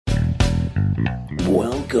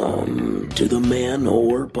Welcome to the Man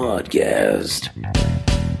Whore Podcast.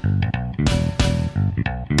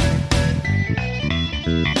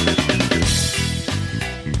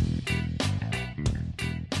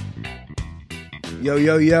 Yo,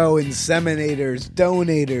 yo, yo, inseminators,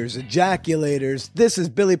 donators, ejaculators. This is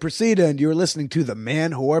Billy Procida, and you're listening to the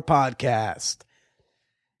Man Whore Podcast.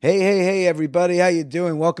 Hey, everybody. How you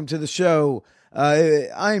doing? Welcome to the show. I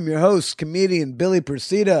am your host, comedian Billy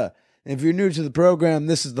Procida. And if you're new to the program,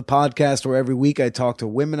 this is the podcast where every week I talk to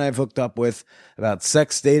women I've hooked up with about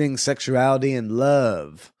sex, dating, sexuality, and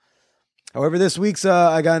love. However, this week's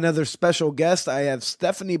I got another special guest. I have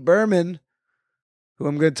Stephanie Berman, who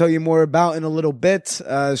I'm going to tell you more about in a little bit.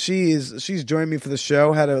 She's joined me for the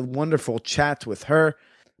show. Had a wonderful chat with her.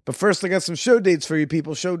 But first, I got some show dates for you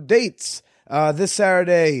people. Show dates. This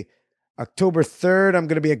Saturday, October 3rd, I'm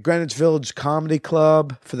going to be at Greenwich Village Comedy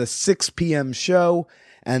Club for the 6 p.m. show.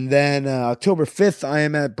 And then October 5th, I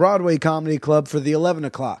am at Broadway Comedy Club for the 11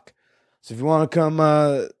 o'clock. So if you want to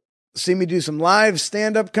come see me do some live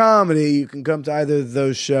stand-up comedy, you can come to either of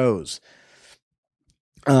those shows.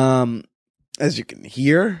 As you can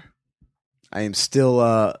hear, I am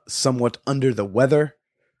still somewhat under the weather.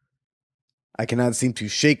 I cannot seem to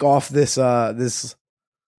shake off this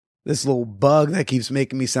little bug that keeps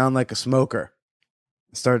making me sound like a smoker.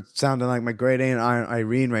 I start sounding like my great aunt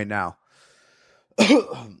Irene right now.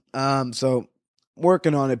 So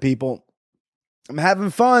working on it, people. I'm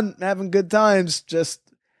having fun, having good times, just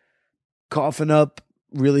coughing up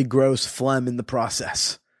really gross phlegm in the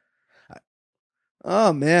process.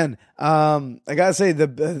 Oh man. I gotta say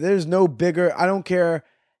there's no bigger, I don't care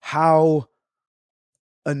how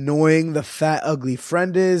annoying the fat, ugly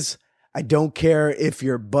friend is. I don't care if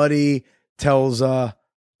your buddy tells the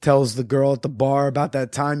girl at the bar about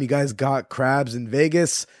that time you guys got crabs in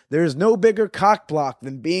Vegas. There's no bigger cock block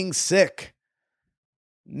than being sick.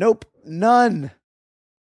 Nope, none.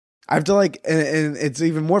 I have to and it's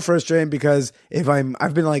even more frustrating because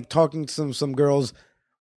I've been talking to some girls.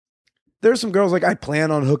 There's some girls I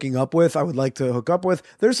plan on hooking up with. I would like to hook up with.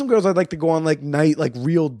 There's some girls I'd like to go on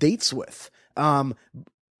real dates with.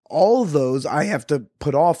 All of those I have to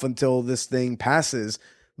put off until this thing passes.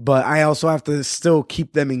 But I also have to still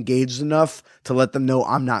keep them engaged enough to let them know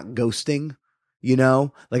I'm not ghosting, you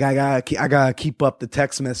know? I gotta keep up the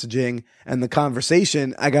text messaging and the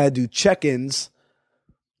conversation. I gotta do check-ins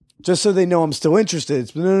just so they know I'm still interested.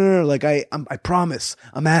 It's, no. I promise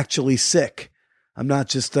I'm actually sick. I'm not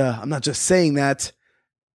just saying that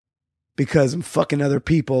because I'm fucking other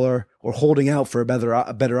people or holding out for a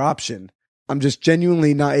better option. I'm just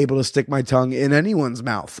genuinely not able to stick my tongue in anyone's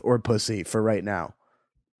mouth or pussy for right now.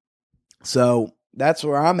 So that's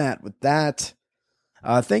where I'm at with that.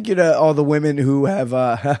 Thank you to all the women who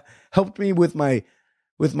have helped me with my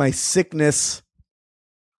sickness.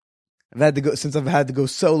 I've had to go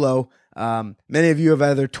solo. Many of you have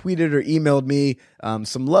either tweeted or emailed me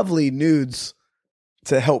some lovely nudes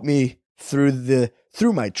to help me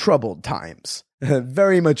through my troubled times.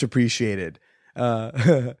 Very much appreciated.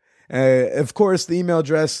 Of course, the email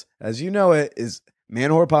address, as you know it, is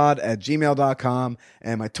manwhorepod@gmail.com,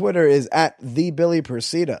 and my Twitter is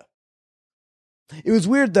 @thebillyperceda. It was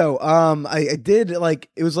weird though. I did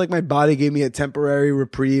it was like my body gave me a temporary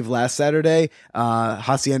reprieve last Saturday.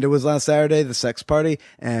 Hacienda was last Saturday, the sex party,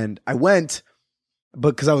 and I went,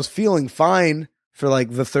 but because I was feeling fine for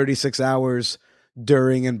the 36 hours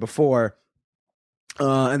during and before,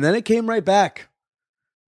 and then it came right back.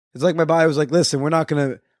 It's like my body was like, "Listen, we're not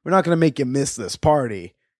gonna make you miss this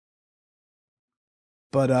party."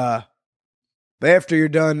 But after you're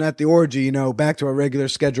done at the orgy, back to our regular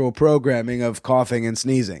schedule programming of coughing and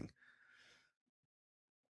sneezing.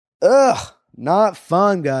 Ugh, not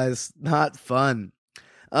fun, guys. Not fun.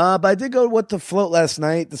 But I did go with the float last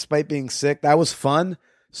night, despite being sick. That was fun.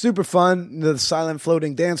 Super fun. The silent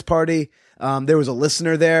floating dance party. There was a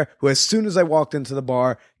listener there who, as soon as I walked into the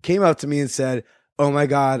bar, came up to me and said, "Oh my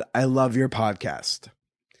God, I love your podcast."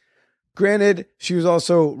 Granted, she was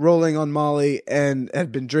also rolling on Molly and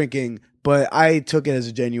had been drinking, but I took it as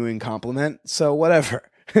a genuine compliment, so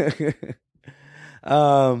whatever. What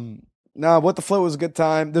the float was a good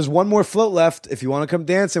time. There's one more float left if you want to come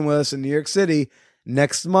dancing with us in New York City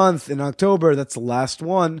next month in October. That's the last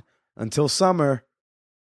one until summer.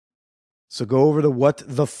 So go over to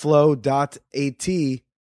whattheflow.at.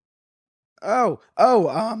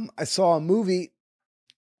 I saw a movie.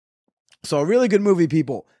 Saw a really good movie,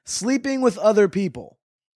 people. Sleeping with Other People.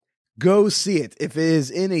 Go see it. If it is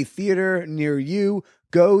in a theater near you,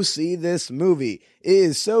 go see this movie. It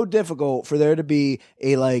is so difficult for there to be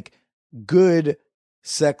a good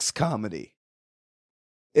sex comedy.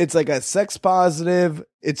 It's like a sex positive.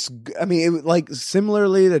 Like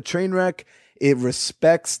similarly to Trainwreck, it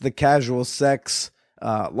respects the casual sex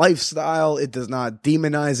lifestyle. It does not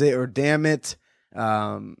demonize it or damn it.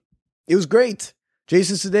 It was great.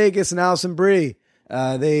 Jason Sudeikis and Alison Brie.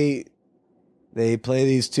 They play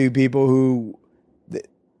these two people who,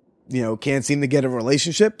 can't seem to get a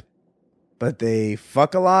relationship, but they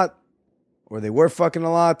fuck a lot, or they were fucking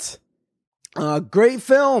a lot. Great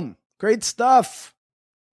film. Great stuff.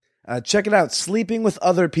 Check it out. Sleeping with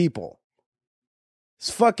Other People. It's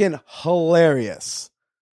fucking hilarious.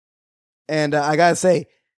 And I gotta say,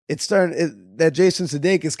 that Jason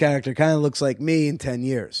Sudeikis character kind of looks like me in 10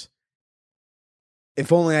 years.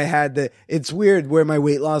 If only I had it's weird where my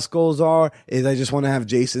weight loss goals are, is I just want to have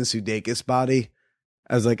Jason Sudeikis body.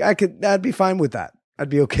 I was like, I'd be fine with that. I'd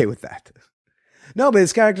be okay with that. No, but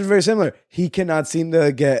his character is very similar. He cannot seem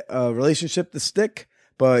to get a relationship to stick,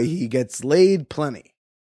 but he gets laid plenty.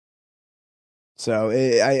 So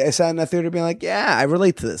I sat in that theater being like, yeah, I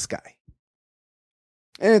relate to this guy.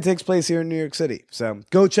 And it takes place here in New York City. So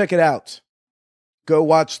go check it out. Go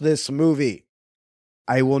watch this movie.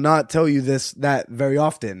 I will not tell you that very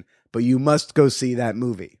often, but you must go see that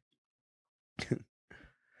movie.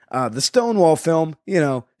 The Stonewall film,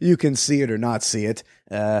 you can see it or not see it,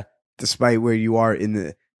 despite where you are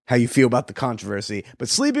in how you feel about the controversy. But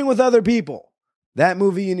Sleeping with Other People, that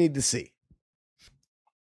movie you need to see.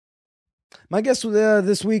 My guest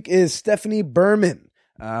this week is Stephanie Berman,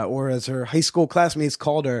 or as her high school classmates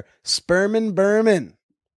called her, Sperman Berman.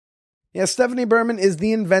 Yeah, Stephanie Berman is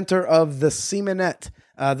the inventor of the Semenet.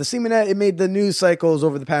 The Semenet, it made the news cycles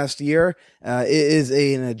over the past year. It is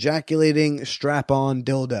an ejaculating strap-on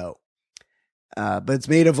dildo. But it's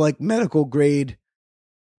made of like medical grade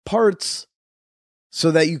parts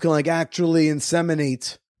so that you can like actually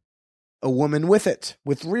inseminate a woman with it,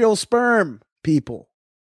 with real sperm, people.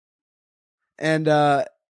 And when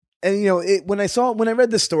I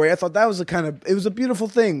read this story, I thought that was it was a beautiful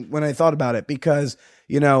thing when I thought about it, because,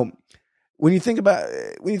 when you think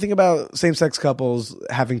about same-sex couples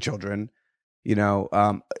having children, in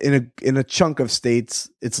a chunk of states,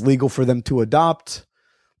 it's legal for them to adopt.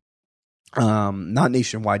 Not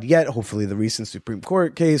nationwide yet. Hopefully the recent Supreme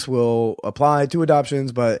Court case will apply to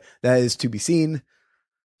adoptions, but that is to be seen.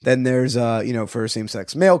 Then there's, for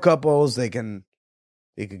same-sex male couples, they could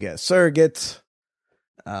get a surrogate.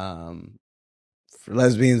 For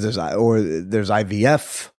lesbians, there's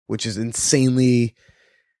IVF, which is insanely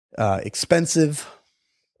expensive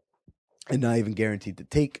and not even guaranteed to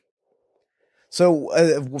take. So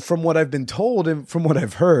from what I've been told and from what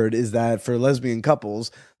I've heard is that for lesbian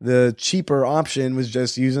couples, the cheaper option was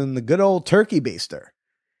just using the good old turkey baster.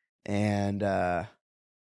 And I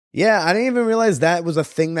didn't even realize that was a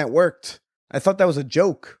thing that worked. I thought that was a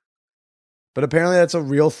joke. But apparently that's a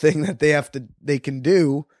real thing that they can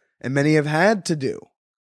do, and many have had to do.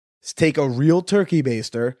 Is take a real turkey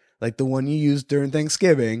baster, like the one you used during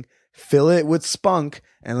Thanksgiving, fill it with spunk,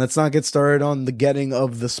 and let's not get started on the getting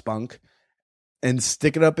of the spunk, and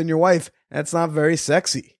stick it up in your wife. That's not very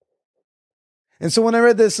sexy. And so when I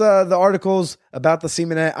read the articles about the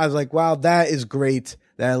Semenet, I was like, wow, that is great.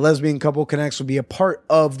 That a lesbian couple can actually be a part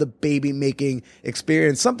of the baby making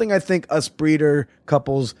experience. Something I think us breeder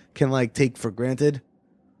couples can like take for granted.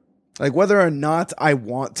 Like whether or not I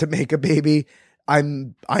want to make a baby, I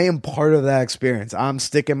am part of that experience. I'm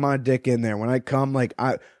sticking my dick in there. When I come,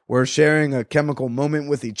 we're sharing a chemical moment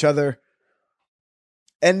with each other.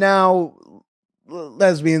 And now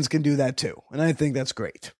lesbians can do that too. And I think that's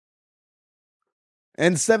great.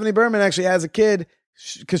 And Stephanie Berman actually has a kid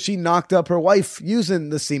because she knocked up her wife using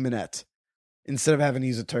the Semenet instead of having to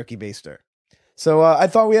use a turkey baster. So I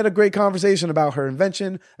thought we had a great conversation about her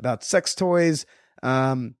invention, about sex toys,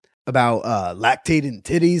 about lactating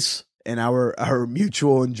titties and our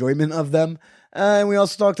mutual enjoyment of them. And we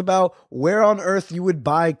also talked about where on earth you would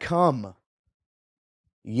buy cum.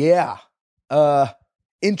 Yeah.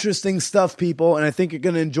 Interesting stuff, people, and I think you're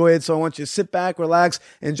going to enjoy it. So I want you to sit back, relax,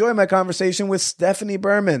 enjoy my conversation with Stephanie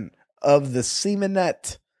Berman of the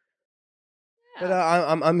Semenet. Yeah. But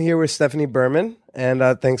I'm here with Stephanie Berman,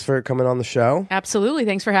 and thanks for coming on the show. Absolutely,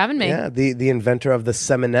 thanks for having me. Yeah, the inventor of the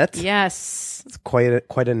Semenet. Yes, it's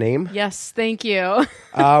quite a name. Yes, thank you.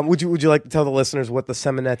 Would you like to tell the listeners what the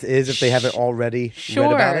Semenet is if they haven't already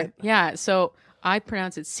read about it? Yeah, so I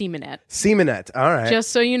pronounce it Semenet. Semenet, all right. Just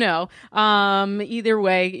so you know. Either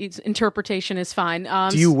way, interpretation is fine.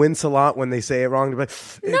 Do you wince a lot when they say it wrong?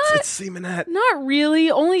 It's Semenet. Not really.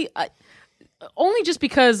 Only just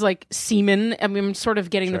because, like, semen, I mean, I'm sort of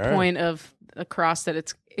getting the point of across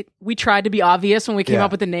that we tried to be obvious when we came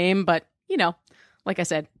up with the name, but, like I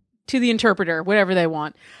said, to the interpreter, whatever they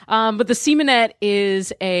want. But the Semenette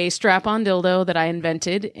is a strap-on dildo that I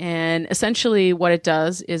invented, and essentially what it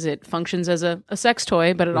does is it functions as a sex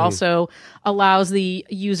toy, but it also allows the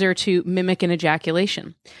user to mimic an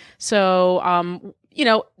ejaculation. So, you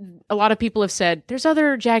know, a lot of people have said there's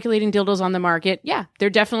other ejaculating dildos on the market. Yeah, there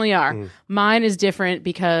definitely are. Mine is different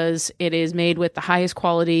because it is made with the highest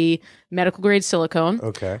quality medical grade silicone.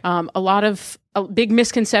 Okay. A big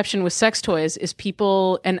misconception with sex toys is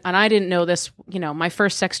people, and I didn't know this, you know, my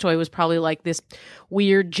first sex toy was probably like this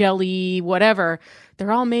weird jelly, whatever.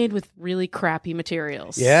 They're all made with really crappy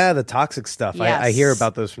materials. Yeah, the toxic stuff. Yes. I hear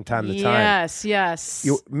about those from time to time. Yes.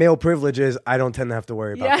 Male privileges, I don't tend to have to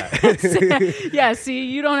worry about Yes. that. Yeah, see,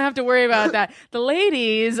 you don't have to worry about that. The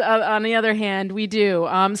ladies, on the other hand, we do.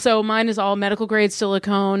 So mine is all medical grade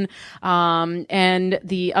silicone. And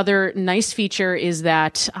the other nice feature is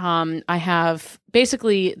that I have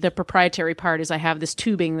basically the proprietary part is I have this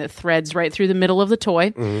tubing that threads right through the middle of the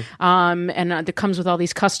toy. And that comes with all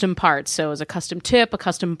these custom parts. So it's a custom tip, a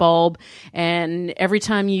custom bulb. And every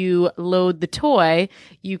time you load the toy,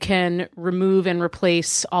 you can remove and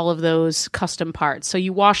replace all of those custom parts. So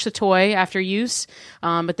you wash the toy after use,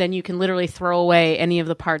 but then you can literally throw away any of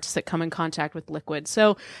the parts that come in contact with liquid.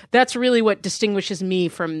 So that's really what distinguishes me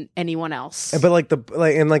from anyone else. But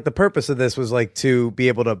the purpose of this was like to be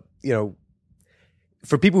able to, you know,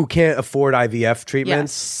 for people who can't afford IVF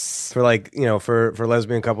treatments, for like, you know, for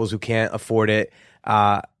lesbian couples who can't afford it,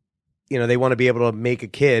 you know, they want to be able to make a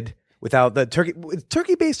kid without the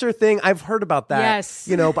turkey baster thing. I've heard about that. Yes.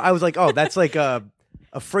 You know, but I was like, oh, that's like a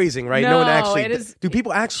phrasing, right? No one actually. It is, do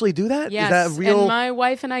people actually do that? Yes, is that real? And my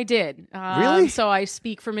wife and I did. Really? So I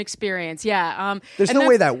speak from experience. Yeah. There's no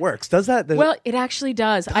way that works. Does that? Well, it actually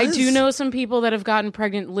does. I do know some people that have gotten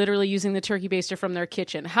pregnant literally using the turkey baster from their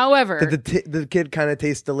kitchen. However, did the kid kind of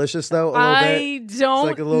taste delicious though? A little I bit? don't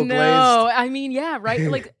It's like a little know. glazed? I mean, yeah,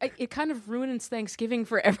 right. Like it kind of ruins Thanksgiving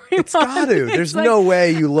for everyone. It's got to. There's like, no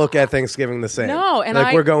way you look at Thanksgiving the same. No, and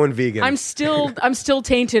like we're going vegan. I'm still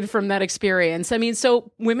tainted from that experience. I mean, so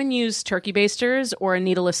women use turkey basters or a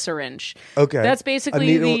needleless syringe. Okay, that's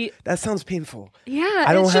basically that sounds painful. Yeah,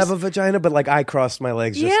 I don't have a vagina, but like I crossed my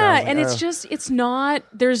legs. Just now. Yeah, and it's not.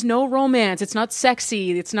 There's no romance. It's not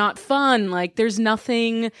sexy. It's not fun. Like there's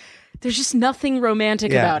just nothing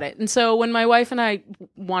romantic about it. And so when my wife and I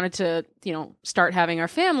wanted to, you know, start having our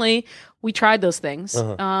family, we tried those things.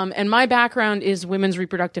 And my background is women's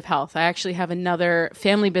reproductive health. I actually have another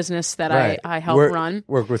family business that I help run.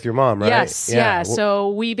 Work with your mom, right? Yes, yeah. So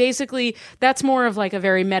we basically, that's more of like a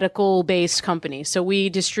very medical based company. So we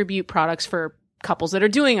distribute products for couples that are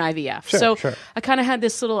doing IVF. Sure. I kind of had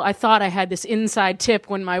this I thought I had this inside tip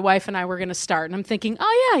when my wife and I were going to start. And I'm thinking,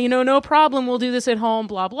 oh yeah, you know, no problem. We'll do this at home,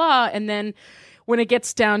 blah, blah. And then when it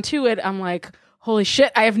gets down to it, I'm like, holy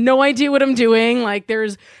shit, I have no idea what I'm doing. Like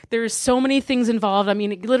there's so many things involved. I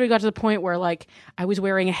mean, it literally got to the point where like I was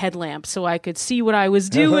wearing a headlamp so I could see what I was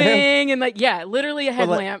doing. And like, yeah, literally a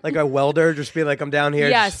headlamp. Like a welder, just be like, I'm down here.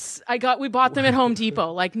 Yes. We bought them at Home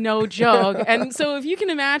Depot, like no joke. And so if you can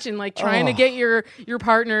imagine like trying to get your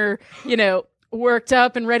partner, you know, worked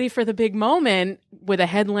up and ready for the big moment with a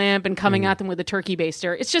headlamp and coming at them with a turkey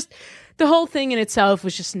baster. It's just the whole thing in itself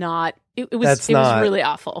was just not. It was really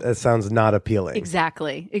awful. That sounds not appealing.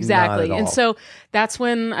 Exactly. Not at all. And so that's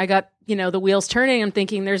when I got, you know, the wheels turning. I'm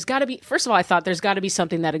thinking there's got to be. First of all, I thought there's got to be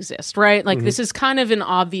something that exists, right? Like this is kind of an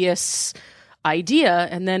obvious idea.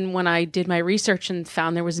 And then when I did my research and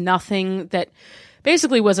found there was nothing that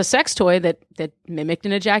basically was a sex toy that mimicked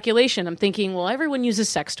an ejaculation. I'm thinking, well, everyone uses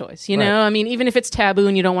sex toys, you know? I mean, even if it's taboo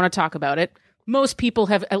and you don't want to talk about it, most people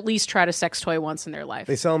have at least tried a sex toy once in their life.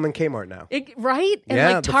 They sell them in Kmart now. Right?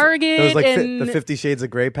 And like Target. It was like and the 50 Shades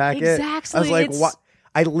of Grey packet. Exactly. I was like, what?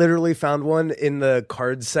 I literally found one in the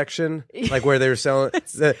cards section, like where they were selling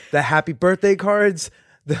the happy birthday cards.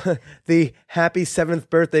 The happy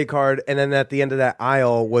 7th birthday card, and then at the end of that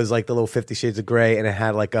aisle was like the little 50 Shades of Grey, and it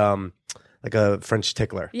had like a French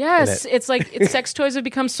tickler. Yes, it's like sex toys have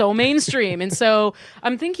become so mainstream, and so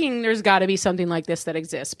I'm thinking there's got to be something like this that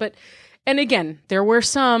exists. And again, there were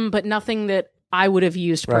some, but nothing that I would have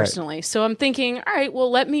used personally. Right. So I'm thinking, all right,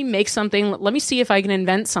 well, let me make something. Let me see if I can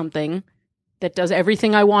invent something that does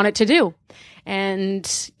everything I want it to do.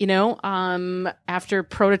 And, you know, after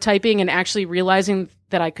prototyping and actually realizing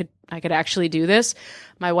that I could actually do this,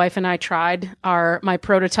 my wife and I tried my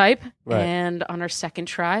prototype, and on our second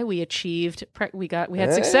try, we achieved. We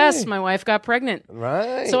had success. My wife got pregnant.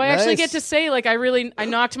 Right. So I actually get to say, like, I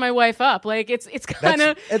knocked my wife up. Like, it's kind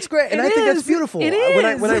of it's great, and I think that's beautiful. It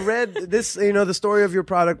is. When I read this, you know, the story of your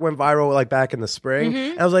product went viral like back in the spring,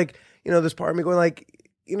 and I was like, you know, there's part of me going like,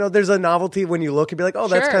 there's a novelty when you look and be like, oh,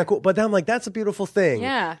 that's Sure. kind of cool. But then I'm like, that's a beautiful thing.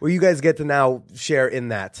 Yeah. Where you guys get to now share in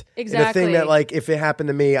that. Exactly. In a thing that, like, if it happened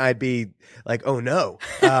to me, I'd be like, oh, no.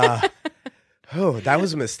 Oh, that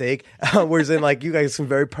was a mistake. Whereas in, like, you guys can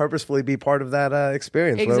very purposefully be part of that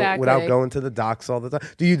experience without going to the docs all the time.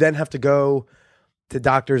 Do you then have to go to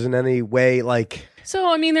doctors in any way, like...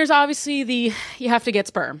 So, I mean, there's obviously you have to get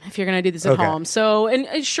sperm if you're going to do this at home. So,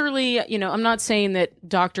 and surely, I'm not saying that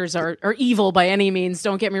doctors are evil by any means.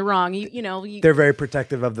 Don't get me wrong. They're very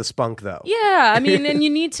protective of the spunk, though. Yeah. I mean, and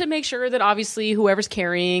you need to make sure that obviously whoever's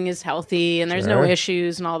carrying is healthy and there's no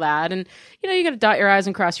issues and all that. And, you got to dot your I's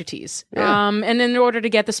and cross your T's. Yeah. And in order to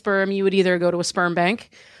get the sperm, you would either go to a sperm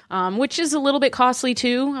bank, which is a little bit costly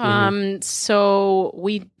too. So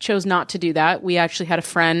we chose not to do that. We actually had a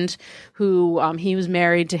friend who he was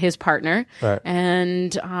married to his partner,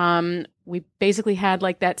 and we basically had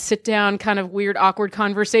like that sit down kind of weird, awkward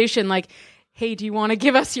conversation, like, hey, do you want to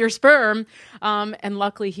give us your sperm? And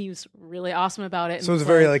luckily he was really awesome about it. So it was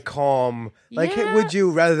very like calm, like, hey, would you,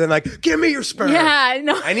 rather than like, give me your sperm. Yeah,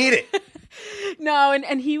 no. I need it. No,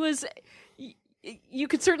 and he was... You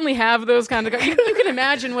could certainly have those kind of... You can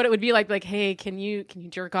imagine what it would be like, hey, can you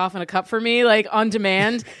jerk off in a cup for me, like, on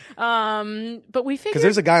demand? But we figured... Because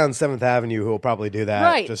there's a guy on 7th Avenue who will probably do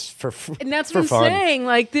that just for fun. And that's what I'm saying.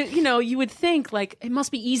 Like, you would think, like, it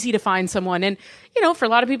must be easy to find someone. And, for a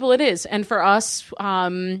lot of people it is. And for us,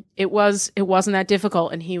 it wasn't that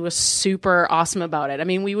difficult. And he was super awesome about it. I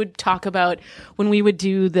mean, we would talk about when we would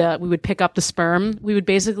pick up the sperm, we would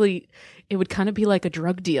basically... It would kind of be like a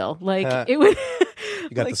drug deal. Like it would.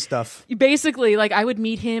 You got the stuff. Basically, like I would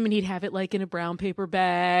meet him and he'd have it like in a brown paper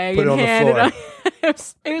bag. Put it on the floor.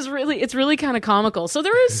 It's really kind of comical. So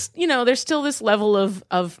there is, there's still this level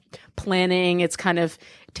of planning. It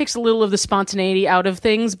takes a little of the spontaneity out of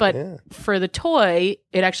things, but for the toy,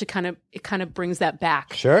 it actually kind of brings that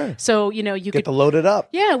back. Sure. So, you could to load it up.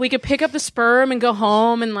 Yeah, we could pick up the sperm and go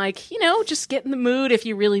home and like, just get in the mood. If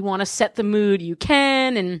you really want to set the mood, you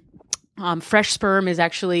can. And fresh sperm is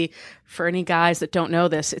actually, for any guys that don't know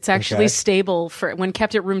this, it's actually stable for when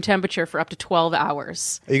kept at room temperature for up to 12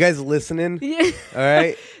 hours. Are you guys listening? Yeah. All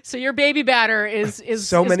right. So your baby batter is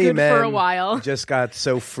so many good men for a while. Just got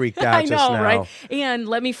so freaked out. I know, just now. right? And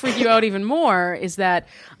let me freak you out even more is that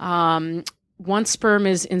once sperm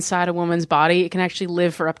is inside a woman's body, it can actually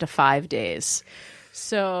live for up to 5 days.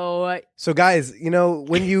 So guys,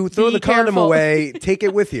 when you throw the condom away, take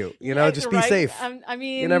it with you. Just be safe. I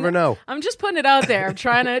mean, you never know. I'm just putting it out there. I'm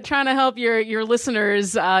trying to help your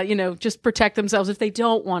listeners, just protect themselves if they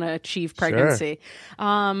don't want to achieve pregnancy.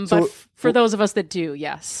 Sure. But for those of us that do,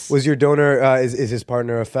 yes. Was your donor is his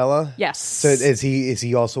partner a fella? Yes. So is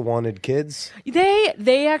he also wanted kids?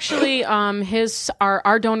 They actually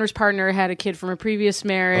our donor's partner had a kid from a previous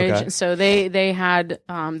marriage, and so they have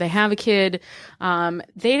a kid.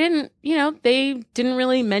 They didn't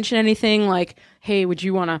really mention anything like, hey, would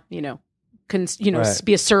you want to,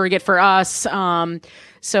 be a surrogate for us?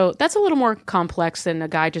 So that's a little more complex than a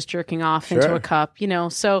guy just jerking off into a cup,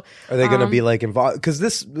 So are they going to be like involved? Because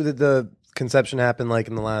the conception happened like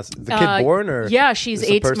in the kid born or she's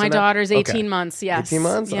 8. My daughter's 18 months. Yes, 18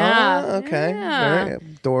 months. Yeah, okay. Yeah. Very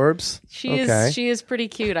adorbs. She is pretty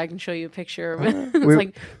cute. I can show you a picture. It's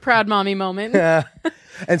like proud mommy moment. Yeah.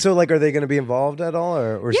 And so, like, are they going to be involved at all,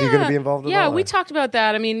 or is he going to be involved at all? Yeah, we talked about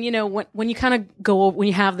that. I mean, when you kind of when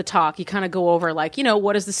you have the talk, you kind of go over like,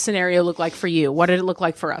 what does the scenario look like for you? What did it look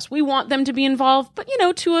like for us? We want them to be involved, but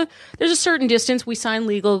there's a certain distance. We sign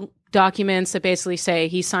legal documents that basically say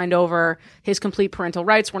he signed over his complete parental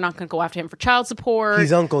rights. We're not going to go after him for child support.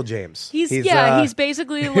 He's Uncle James. He's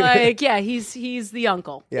basically like, he's the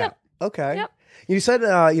uncle. Yeah. Yep. Okay. Yep. You said,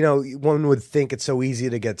 one would think it's so easy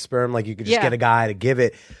to get sperm, like you could just get a guy to give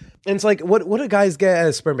it. And it's like, what do guys get at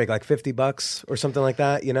a sperm bank? Like $50 or something like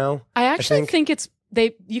that, I actually think it's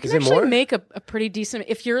you can actually make a pretty decent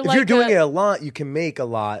if you're doing it a lot, you can make a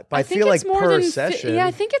lot. But I feel like per session.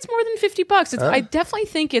 I think it's more than $50. I definitely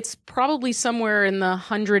think it's probably somewhere in the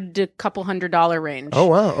 $100 to couple $100 range. Oh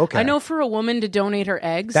wow, okay. I know for a woman to donate her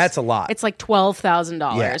eggs, that's a lot. It's like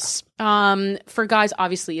 $12,000. For guys,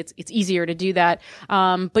 obviously, it's easier to do that.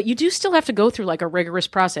 But you do still have to go through like a rigorous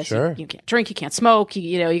process. Sure. You can't drink, you can't smoke.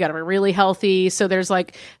 You got to be really healthy. So there's the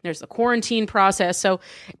quarantine process. So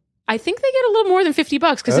I think they get a little more than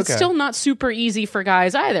 $50 because it's still not super easy for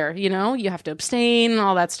guys either. You have to abstain,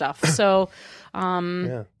 all that stuff. So,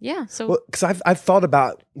 So, because I've thought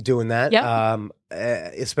about doing that. Yep.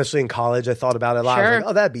 Especially in college, I thought about it a lot. Sure. I was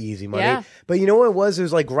like, oh, that'd be easy money. Yeah. But you know what it was? It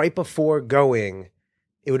was like right before going,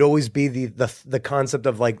 it would always be the concept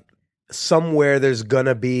of like somewhere there's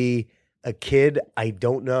gonna be a kid I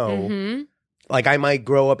don't know. mm-hmm. Like I might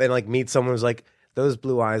grow up and like meet someone who's like, those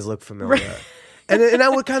blue eyes look familiar. And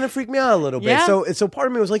that would kind of freak me out a little bit. Yeah. So part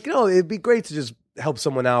of me was like, it'd be great to just help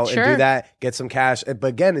someone out and do that, get some cash. But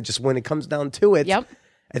again, it just when it comes down to it,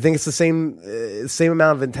 I think it's the same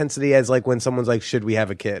amount of intensity as like when someone's like, should we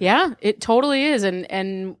have a kid? Yeah, it totally is.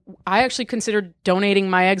 And I actually considered donating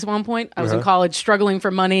my eggs at one point. I was in college struggling for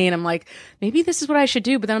money, and I'm like, maybe this is what I should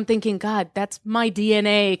do. But then I'm thinking, God, that's my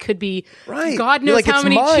DNA. It could be God knows how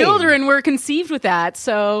many children were conceived with that.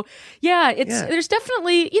 So yeah, there's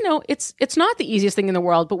definitely, it's not the easiest thing in the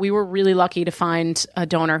world, but we were really lucky to find a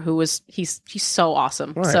donor who he's so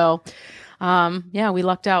awesome. Right. So we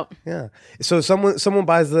lucked out. Yeah. So someone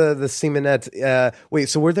buys the Semenette. Wait,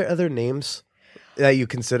 so were there other names that you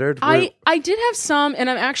considered? I did have some, and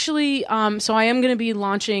I'm actually, so I am going to be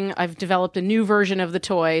launching, I've developed a new version of the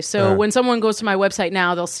toy. So when someone goes to my website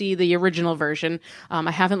now, they'll see the original version. I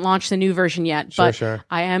haven't launched the new version yet, but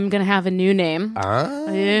I am going to have a new name.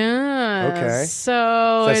 Yeah. Okay.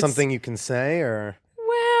 So is that something you can say or?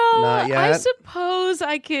 Well, not yet? I suppose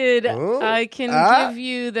I could. I can give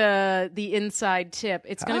you the inside tip.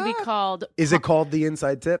 It's going to be called. Is it called the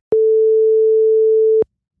inside tip?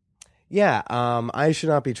 Yeah. I should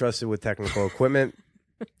not be trusted with technical equipment.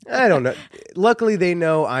 I don't know. Luckily, they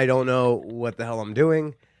know I don't know what the hell I'm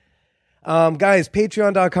doing. Guys,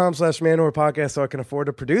 patreon.com/manwhore podcast so I can afford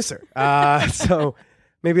a producer. So.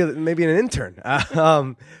 Maybe an intern.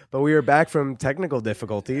 But we are back from technical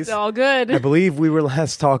difficulties. It's all good. I believe we were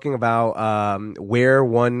last talking about where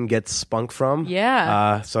one gets spunk from.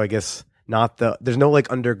 Yeah. So I guess there's no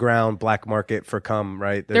like underground black market for cum,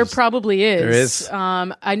 right? There probably is. There is.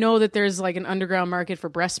 I know that there's like an underground market for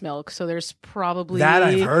breast milk, so there's probably that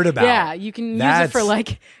I've heard about. Yeah, you can use it for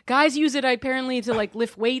like guys use it apparently to like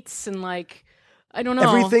lift weights and like. I don't know.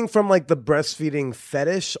 Everything from like the breastfeeding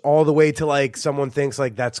fetish all the way to like someone thinks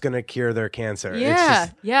like that's going to cure their cancer. Yeah.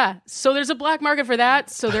 Yeah. So there's a black market for that.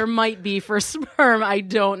 So there might be for sperm. I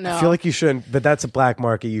don't know. I feel like you shouldn't, but that's a black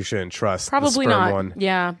market you shouldn't trust. Probably the sperm not. One.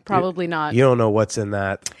 Yeah, probably not. You don't know what's in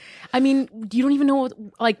that. I mean, you don't even know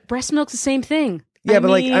like breast milk's the same thing. Yeah, but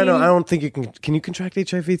like, I don't think you can you contract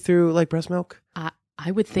HIV through like breast milk?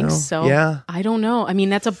 I would think so. Yeah. I don't know. I mean,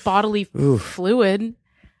 that's a bodily fluid.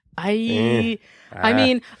 I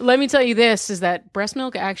mean, let me tell you this, is that breast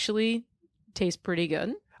milk actually tastes pretty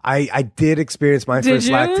good. I did experience my first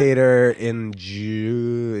lactator in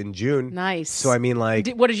June. Nice. So I mean, like,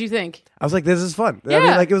 what did you think? I was like, this is fun. Yeah. I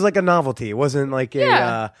mean, like, it was like a novelty. It wasn't like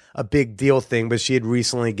a big deal thing, but she had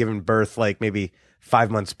recently given birth like maybe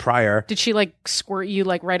 5 months prior. Did she like squirt you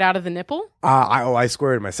like right out of the nipple? I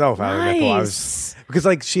squirted myself out of the nipple. Because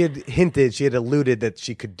like she had alluded that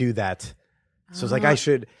she could do that. So it's like I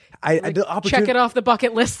should. The check it off the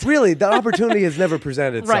bucket list. Really, the opportunity has never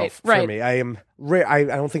presented itself right. for me. I am. I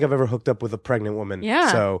don't think I've ever hooked up with a pregnant woman.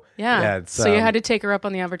 Yeah. So so you had to take her up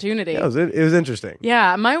on the opportunity. Yeah, it was interesting.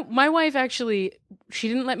 Yeah, my wife actually, she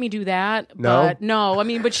didn't let me do that. No? But no, I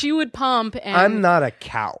mean, but she would pump. And I'm not a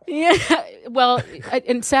cow. Yeah. Well,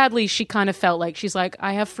 and sadly, she kind of felt like she's like,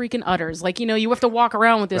 I have freaking udders. Like, you have to walk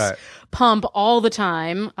around with this pump all the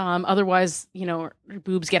time. Otherwise, her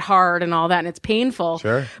boobs get hard and all that, and it's painful.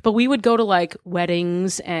 Sure. But we would go to like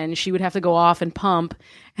weddings, and she would have to go off and pump,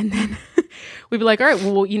 and then we'd be like, all right,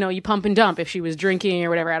 well, you pump and dump if she was drinking or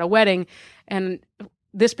whatever at a wedding. And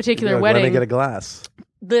this particular wedding, let me get a glass.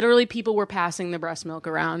 Literally, people were passing the breast milk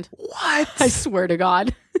around. What? I swear to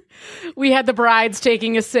God. We had the brides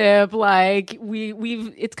taking a sip. Like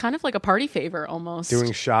it's kind of like a party favor almost.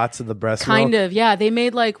 Doing shots of the breast milk? Kind of, yeah. They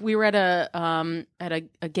made like, we were at a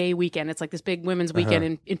gay weekend. It's like this big women's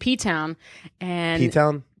weekend in P-Town. And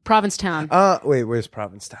P-Town? Provincetown. Wait, where's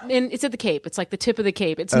Provincetown? And it's at the Cape. It's like the tip of the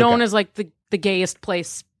Cape. It's known as like the gayest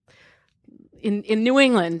place in New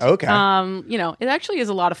England. Okay. It actually is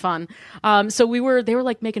a lot of fun. So they were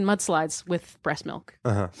like making mudslides with breast milk.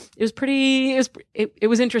 Uh-huh. It was it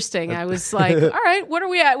was interesting. I was like, all right, what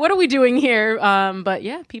are we doing here? But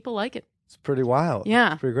yeah, people like it. It's pretty wild.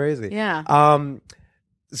 Yeah. It's pretty crazy. Yeah.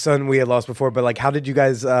 Son, we had lost before, but like, how did you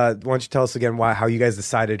guys, why don't you tell us again how you guys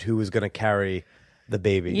decided who was going to carry the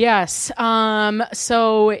baby? Yes.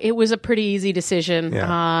 So it was a pretty easy decision. Yeah.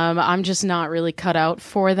 I'm just not really cut out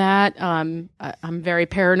for that. I'm very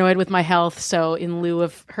paranoid with my health. So in lieu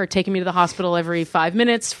of her taking me to the hospital every 5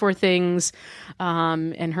 minutes for things,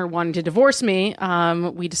 and her wanting to divorce me,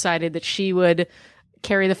 we decided that she would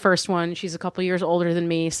carry the first one. She's a couple years older than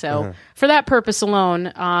me. So for that purpose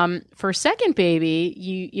alone, for second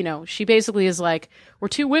baby, she basically is like, we're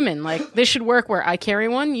two women. Like, this should work where I carry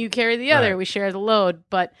one, you carry the other. Right. We share the load.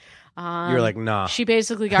 But You're like, nah. She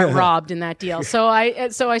basically got robbed in that deal. So I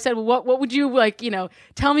said, well, what would you like?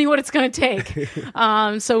 Tell me what it's going to take.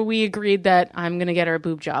 So we agreed that I'm going to get her a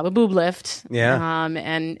boob lift. Yeah.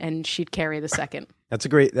 And she'd carry the second.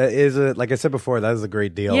 That is like I said before, that is a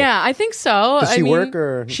great deal. Yeah, I think so. Does she work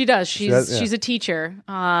or? She does. She's a teacher.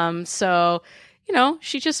 So.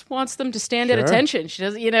 She just wants them to stand at attention. She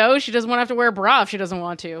doesn't, she doesn't want to have to wear a bra if she doesn't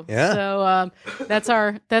want to. Yeah. So that's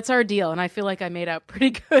our deal, and I feel like I made out pretty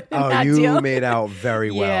good in that deal. You made out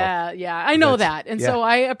very well. Yeah, I know that, and so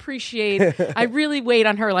I appreciate. I really weighed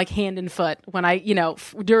on her like hand and foot when I,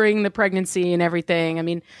 during the pregnancy and everything. I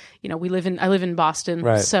mean, I live in Boston,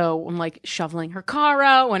 right. So I'm like shoveling her car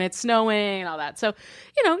out when it's snowing and all that. So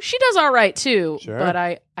she does all right too. Sure. But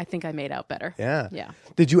I think I made out better. Yeah. Yeah.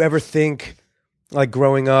 Did you ever think? Like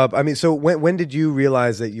growing up, I mean, so when did you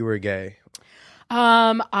realize that you were gay?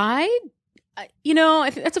 That's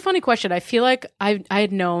a funny question. I feel like I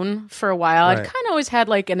had known for a while. Right. I'd kind of always had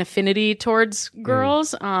like an affinity towards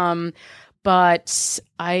girls. But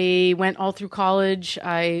I went all through college.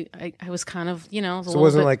 I was kind of, so it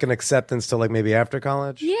wasn't like an acceptance till like maybe after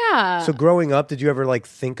college? Yeah. So growing up, did you ever like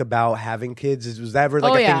think about having kids? Was that ever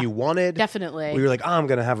like a thing you wanted? Definitely. Where you're like, I'm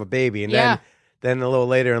going to have a baby. And then a little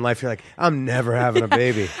later in life, you're like, I'm never having a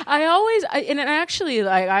baby. I always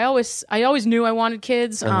knew I wanted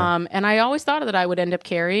kids. And I always thought that I would end up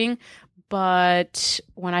carrying. But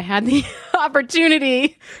when I had the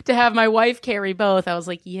opportunity to have my wife carry both, I was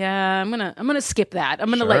like, yeah, I'm gonna skip that. I'm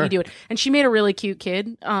gonna let you do it. And she made a really cute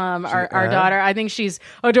kid. Our daughter. I think she's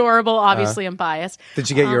adorable. Obviously, I'm biased. Did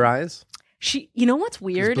she get your eyes? She, what's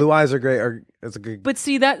weird? Blue eyes are great. That's a good. But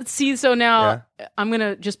so now I'm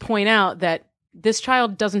gonna just point out that this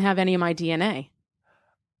child doesn't have any of my DNA.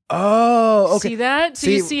 Oh, okay. See that? So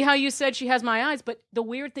you see how you said she has my eyes, but the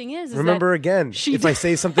weird thing is remember that again, if I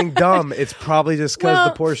say something dumb, it's probably just because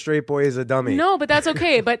the poor straight boy is a dummy. No, but that's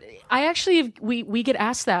okay. But I actually, we get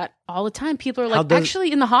asked that all the time. People are like,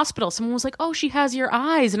 actually in the hospital, someone was like, oh, she has your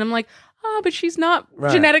eyes. And I'm like, oh, but she's not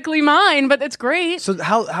genetically mine, but that's great. So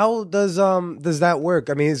how does that work?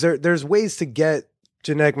 I mean, there's ways to get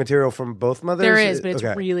genetic material from both mothers? There is, but it's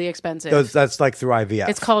really expensive. That's like through IVF.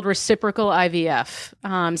 It's called reciprocal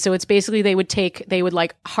IVF. So it's basically they would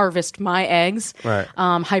like harvest my eggs,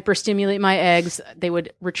 hyperstimulate my eggs. They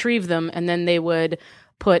would retrieve them, and then they would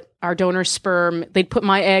put our donor's sperm. They'd put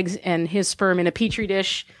my eggs and his sperm in a petri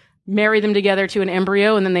dish, marry them together to an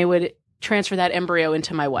embryo, and then they would transfer that embryo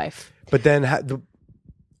into my wife. But then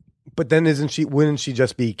wouldn't she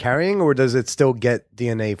just be carrying, or does it still get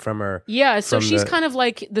DNA from her? Yeah, so she's kind of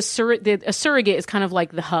like a surrogate is kind of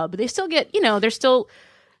like the hub. They still get, they're still,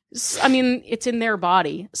 I mean, it's in their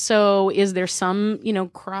body. So is there some,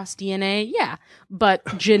 cross DNA? Yeah.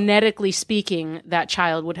 But genetically speaking, that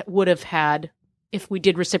child would have had, if we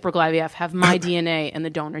did reciprocal IVF, have my DNA and the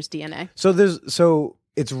donor's DNA. So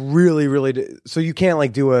it's really, really, so you can't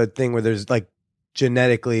like do a thing where there's like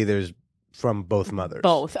genetically there's from both mothers.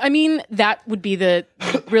 Both. I mean, that would be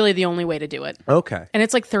really the only way to do it. Okay. And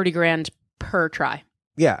it's like $30,000 per try.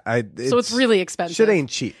 Yeah. So it's really expensive. Shit ain't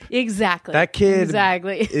cheap. Exactly. That kid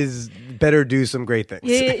is better do some great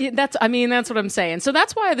things. That's what I'm saying. So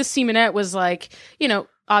that's why the Semenette was like,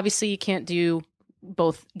 obviously you can't do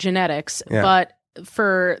both genetics, but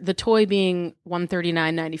for the toy being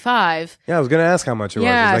 $139.95. Yeah, I was going to ask how much it was.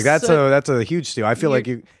 Yeah, like that's a huge steal. I feel like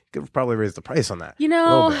you could probably raise the price on that.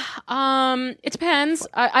 It depends.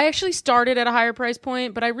 I actually started at a higher price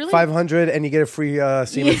point, but I really $500 and you get a free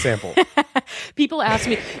semen sample. People ask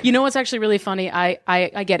me. What's actually really funny?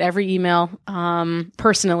 I get every email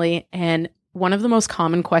personally, and one of the most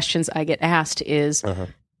common questions I get asked is,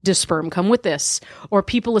 does sperm come with this? Or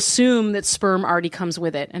people assume that sperm already comes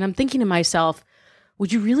with it, and I'm thinking to myself,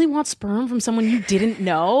 would you really want sperm from someone you didn't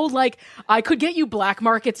know? Like, I could get you black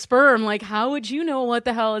market sperm. Like, how would you know what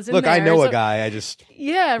the hell is in there? Look, I know a guy. I just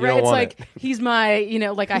It's like he's my,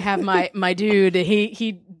 like I have my dude.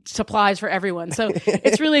 He supplies for everyone. So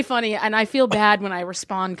it's really funny, and I feel bad when I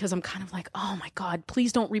respond because I'm kind of like, oh my god,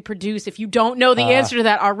 please don't reproduce if you don't know the answer to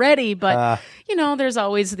that already. But there's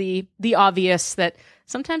always the obvious that.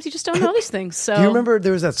 Sometimes you just don't know these things. So, do you remember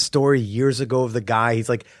there was that story years ago of the guy? He's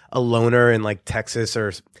like a loner in like Texas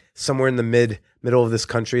or somewhere in the middle of this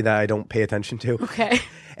country that I don't pay attention to. Okay.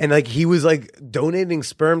 and like he was like donating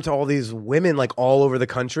sperm to all these women like all over the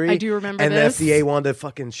country. I do remember and this. the FDA wanted to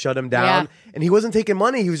fucking shut him down, and he wasn't taking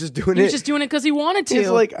money. He was just doing it. He was just doing it because he wanted to. He's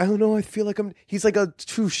like, I don't know. I feel like he's like a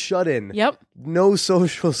true shut-in. Yep. No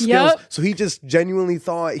social skills. Yep. So he just genuinely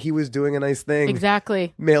thought he was doing a nice thing.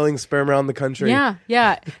 Exactly. Mailing sperm around the country. Yeah.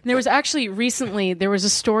 And there was actually recently, there was a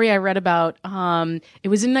story I read about, it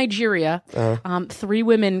was in Nigeria. 3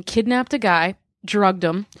 women kidnapped a guy, drugged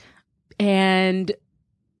him, and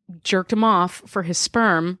jerked him off for his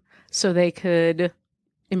sperm so they could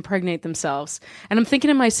impregnate themselves. And I'm thinking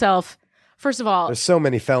to myself, first of all, there's so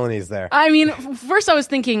many felonies there. I mean, first I was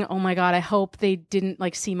thinking, oh my God, I hope they didn't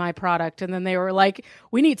like see my product. And then they were like,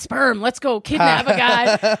 we need sperm. Let's go kidnap a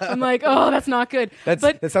guy. I'm like, oh, that's not good. That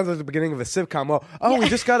sounds like the beginning of a sitcom. We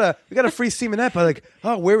just got a free semenette, but like,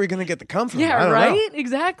 where are we going to get the cum from? Yeah, right?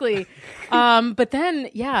 Exactly. But then,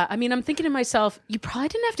 I mean, I'm thinking to myself, you probably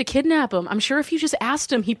didn't have to kidnap him. I'm sure if you just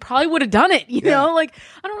asked him, he probably would have done it. You know, like,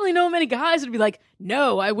 I don't really know many guys would be like,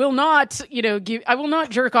 no, I will not, I will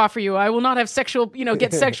not jerk off for you. I will not have sexual,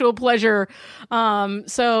 get sexual pleasure.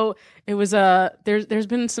 So it was, there's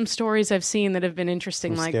been some stories I've seen that have been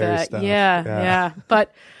interesting like that. Stuff. Yeah.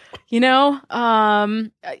 But,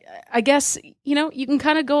 I guess, you can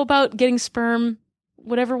kind of go about getting sperm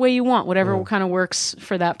whatever way you want, whatever kind of works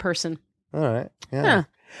for that person. All right. Yeah.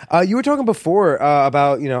 You were talking before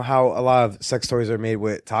about, how a lot of sex toys are made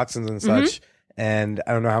with toxins and such. And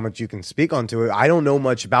I don't know how much you can speak onto it. I don't know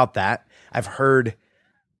much about that. I've heard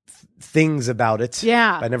things about it.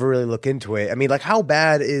 Yeah. But I never really look into it. I mean, like, how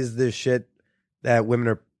bad is this shit that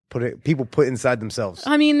people put inside themselves?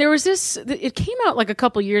 I mean, there was it came out like a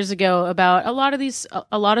couple years ago about a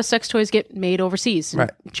lot of sex toys get made overseas, in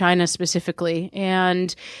China specifically.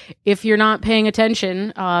 And if you're not paying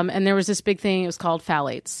attention, and there was this big thing, it was called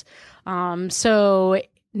phthalates. So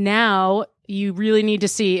now you really need to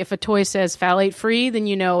see if a toy says phthalate free, then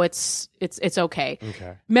it's okay.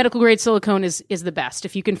 Okay. Medical grade silicone is the best.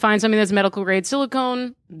 If you can find something that's medical grade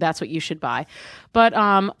silicone, that's what you should buy. But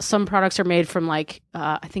some products are made from like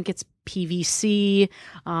I think it's PVC.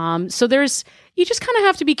 So you just kind of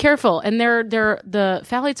have to be careful. And the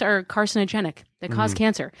phthalates are carcinogenic. They cause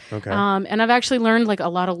cancer. Okay. And I've actually learned like a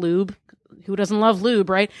lot of lube. Who doesn't love lube,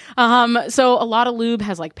 right? So a lot of lube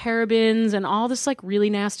has like parabens and all this like really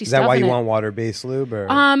nasty stuff. Is that why you want water-based lube? Or?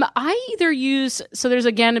 I either use, so there's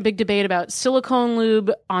again a big debate about silicone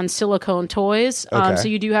lube on silicone toys. So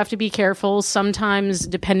you do have to be careful. Sometimes,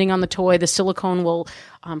 depending on the toy, the silicone will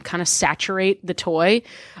kind of saturate the toy.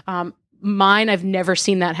 Mine, I've never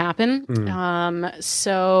seen that happen.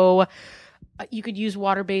 So you could use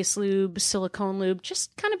water-based lube, silicone lube,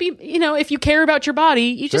 just kind of be, if you care about your body,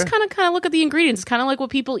 you just kind of look at the ingredients. It's kind of like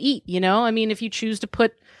what people eat, I mean, if you choose to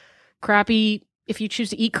eat crappy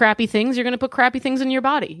things, you're going to put crappy things in your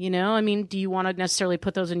body, I mean, do you want to necessarily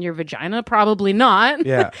put those in your vagina? Probably not.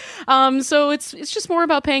 Yeah. So it's just more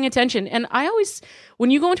about paying attention. And I always,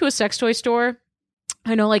 when you go into a sex toy store,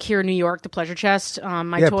 I know, like here in New York, the Pleasure Chest,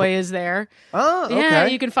 my toy is there. Oh, okay. Yeah,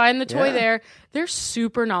 you can find the toy there. They're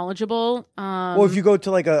super knowledgeable. Well, if you go to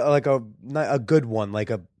like a good one, like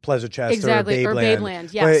a Pleasure Chest or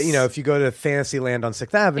Babeland, yes. But if you go to Fantasyland on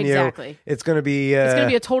 6th Avenue, it's going to be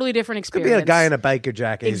a totally different experience. Could be a guy in a biker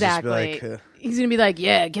jacket. Exactly. He's going to be like,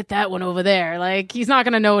 yeah, get that one over there. Like, he's not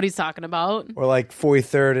going to know what he's talking about. Or like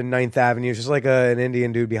 43rd and 9th Avenue. It's just like an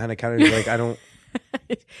Indian dude behind a counter. He's like, I don't.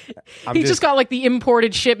 He just got like the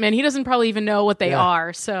imported shipment. He doesn't probably even know what they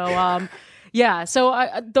are. So,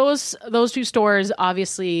 So those two stores,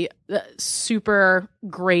 obviously, super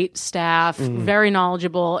great staff, very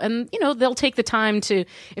knowledgeable, and they'll take the time to.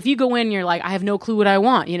 If you go in, you're like, I have no clue what I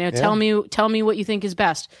want. Tell me what you think is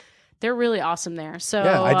best. They're really awesome there. So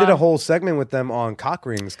I did a whole segment with them on cock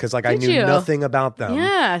rings because I knew nothing about them.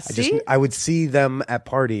 Yeah, see? I would see them at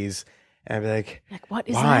parties. And I'd be like, what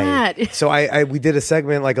is why? that? So we did a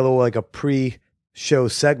segment, like a little, like a pre-show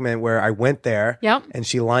segment where I went there. Yep. And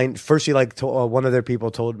one of their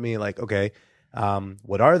people told me like, okay,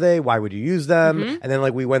 what are they? Why would you use them? And then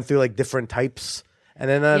like we went through like different types. And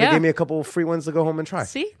then they gave me a couple of free ones to go home and try.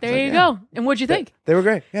 See, there you go. And what'd you think? They were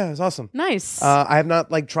great. Yeah, it was awesome. Nice. I have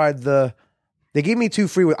not like tried they gave me 2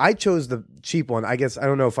 free ones. I chose the cheap one. I guess, I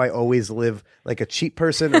don't know if I always live like a cheap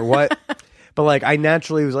person or what. But like I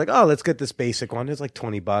naturally was like, oh, let's get this basic one. It's like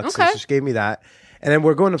 $20. Okay. So she just gave me that. And then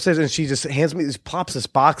we're going upstairs and she just pops this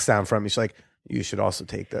box down from me. She's like, you should also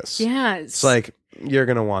take this. Yeah. It's like, you're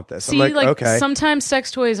going to want this. See, I'm like, okay. Sometimes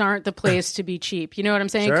sex toys aren't the place to be cheap. You know what I'm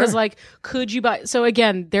saying? Because like, could you buy, so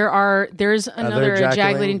again, there's another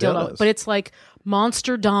ejaculating dildo, but it's like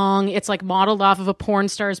monster dong. It's like modeled off of a porn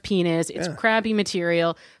star's penis. It's crappy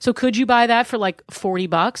material. So could you buy that for like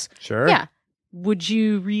 $40? Sure. Yeah. Would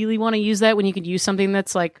you really want to use that when you could use something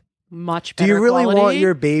that's like much better Do you really quality? want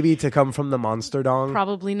your baby to come from the monster dong?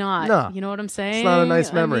 Probably not. No. You know what I'm saying? It's not a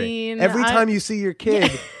nice memory. I mean, Every time you see your kid,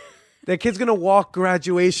 that kid's going to walk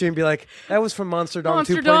graduation and be like, that was from Monster Dong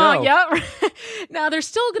 2.0. Dong, yeah. Now they're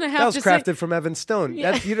still going to have That was to crafted from Evan Stone.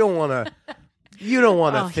 Yeah. You don't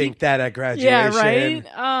want to think that at graduation. Yeah, right?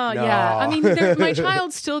 Oh, No. yeah. I mean, my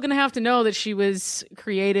child's still going to have to know that she was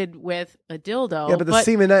created with a dildo. Yeah, but the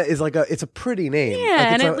Semenette is it's a pretty name. Yeah, Like,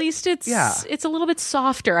 and at least it's a little bit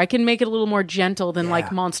softer. I can make it a little more gentle than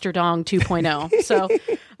like Monster Dong 2.0. So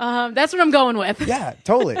that's what I'm going with. Yeah,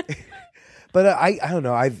 totally. But I don't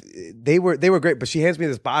know. They were great. But she hands me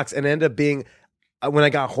this box and it ended up being. When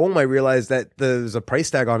I got home, I realized that there was a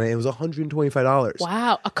price tag on it. It was $125.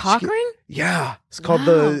 Wow, a cock ring? Yeah, it's called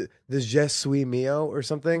the Je suis Mio or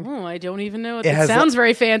something. Oh, I don't even know. It sounds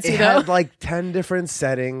very fancy it though. Had like 10 different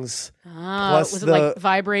settings. Plus was it like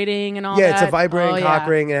vibrating and all that? Yeah, it's a vibrating cock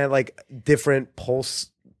ring and it had like different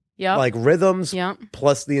pulse, like rhythms,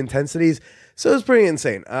 plus the intensities. So it was pretty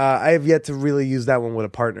insane. I have yet to really use that one with a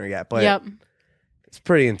partner yet, but. It's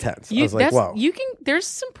pretty intense. I was like, wow. There's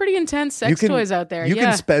some pretty intense sex toys out there. You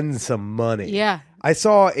can spend some money. Yeah. I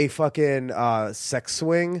saw a fucking sex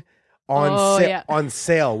swing on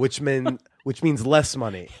sale, which means less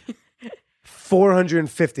money.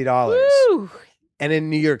 $450. Woo! And in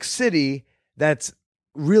New York City, that's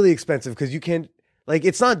really expensive because you can't. Like,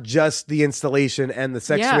 it's not just the installation and the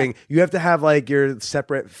sex swing. You have to have like your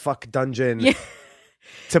separate fuck dungeon. Yeah.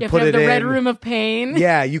 To put it the in Red Room of Pain.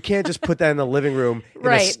 Yeah, you can't just put that in the living room in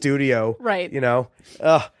a studio. Right. You know?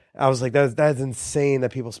 I was like, that's insane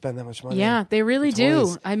that people spend that much money. Yeah, they really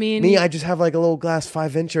do. I mean, I just have like a little glass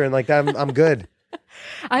 5-incher and like that, I'm good.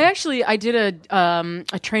 I did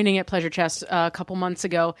a training at Pleasure Chest a couple months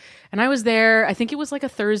ago, and I was there. I think it was like a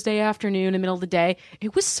Thursday afternoon in the middle of the day.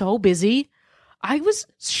 It was so busy. I was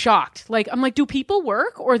shocked. Like, I'm like, do people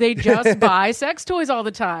work or they just buy sex toys all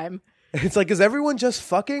the time? It's like, is everyone just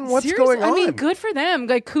fucking? What's Seriously? going on? I mean, good for them.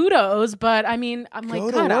 Like, kudos. But I mean, I'm like,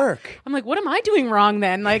 go to work. I'm like, what am I doing wrong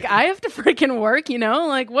then? Like, I have to freaking work, you know?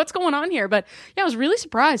 Like, what's going on here? But yeah, I was really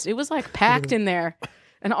surprised. It was like packed in there.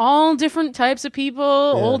 And all different types of people,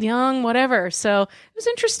 old, young, whatever. So it was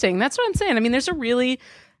interesting. That's what I'm saying. I mean, there's a really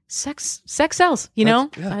sex sells, you know?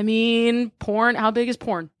 I mean, porn, how big is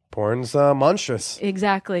porn? Porn's monstrous.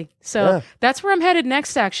 Exactly. So that's where I'm headed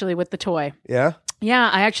next, actually, with the toy. Yeah?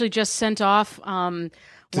 Yeah, I actually just sent off one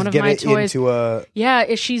of get my it toys. Into a...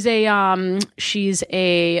 Yeah, she's a dom. She's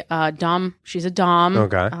a dom.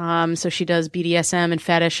 Okay. So she does BDSM and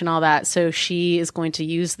fetish and all that. So she is going to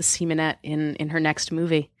use the Semenette in her next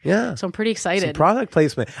movie. Yeah. So I'm pretty excited. Some product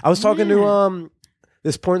placement. I was talking to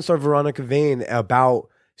this porn star Veronica Vane about.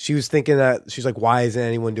 She was thinking that she's like, why isn't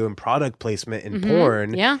anyone doing product placement in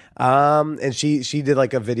porn? Yeah. And she did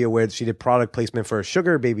like a video where she did product placement for a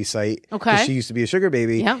sugar baby site. Okay. She used to be a sugar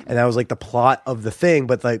baby. Yeah. And that was like the plot of the thing,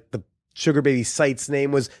 but like the sugar baby site's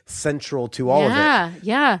name was central to all of it. Yeah.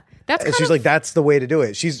 Yeah. And she's like, that's the way to do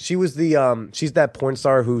it. She was she's that porn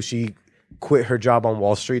star who she quit her job on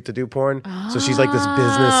Wall Street to do porn. So she's like this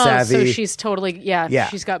business savvy. So she's totally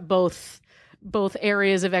she's got both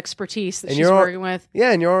areas of expertise that and she's working with.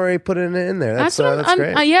 Yeah, and you're already putting it in there. That's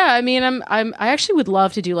great. Yeah, I mean, I actually would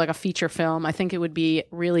love to do like a feature film. I think it would be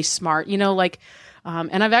really smart. You know, like,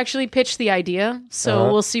 and I've actually pitched the idea,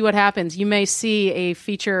 so we'll see what happens. You may see a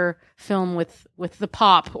feature film with the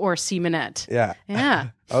pop or Semenette. Yeah. Yeah.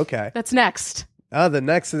 Okay. That's next. The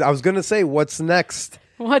next is, I was going to say, what's next?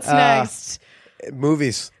 What's next?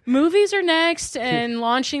 Movies. Movies are next, and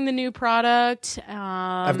launching the new product.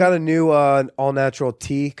 I've got a new all-natural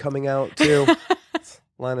tea coming out, too.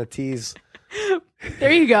 Line of teas.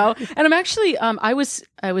 There you go. And I'm actually, I was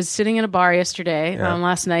sitting in a bar yesterday,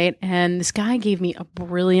 last night, and this guy gave me a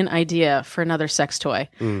brilliant idea for another sex toy.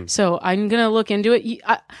 So I'm going to look into it.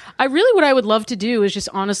 I really, what I would love to do is just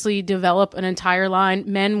honestly develop an entire line,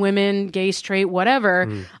 men, women, gay, straight,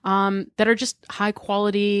 whatever, that are just high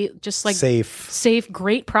quality, just like safe,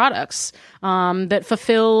 great products, that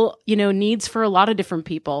fulfill, needs for a lot of different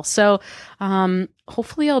people. So,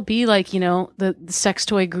 hopefully I'll be like, the sex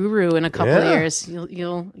toy guru in a couple of years.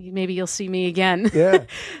 Maybe you'll see me again. Yeah.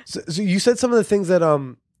 So you said some of the things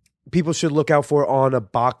that people should look out for on a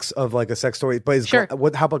box of like a sex toy, but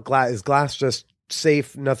how about glass? Is glass just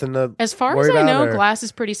safe? Nothing to As far as I know, glass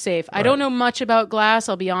is pretty safe. I don't know much about glass,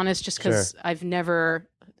 I'll be honest, just because I've never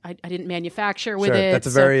I didn't manufacture with it. That's a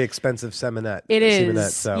very expensive Semenette. It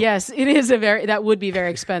is. So. Yes, it is that would be very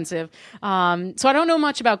expensive. So I don't know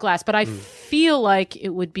much about glass, but I feel like it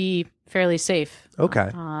would be fairly safe. Okay.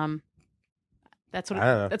 That's what. I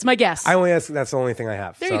don't know. That's my guess. I only ask. That's the only thing I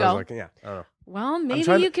have. There so you I was go. like, yeah, I don't know. Well, maybe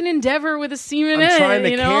trying you to- can endeavor with a semen. I'm trying to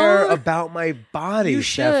you know? care about my body, You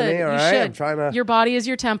should. Stephanie. All You right, should. I'm trying to. Your body is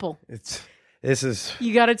your temple. This is.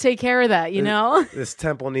 You got to take care of that. You know. This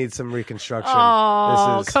temple needs some reconstruction.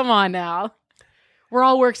 Oh, This is, come on now. We're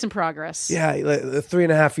all works in progress. Yeah, like, the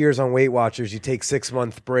 3.5 years on Weight Watchers, you take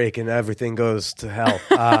 6-month break and everything goes to hell.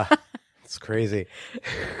 It's crazy.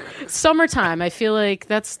 Summertime, I feel like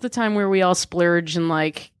that's the time where we all splurge and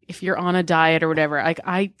like if you're on a diet or whatever. Like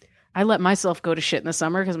I let myself go to shit in the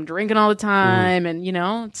summer because I'm drinking all the time, and you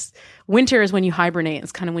know, it's winter is when you hibernate.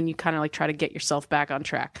 It's kind of when you kind of like try to get yourself back on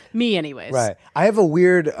track. Me, anyways. Right. I have a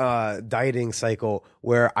weird dieting cycle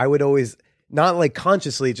where I would always not like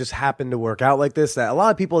consciously, it just happened to work out like this. That a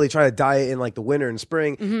lot of people, they try to diet in like the winter and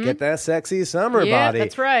spring, get that sexy summer Yeah, body.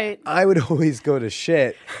 that's right. I would always go to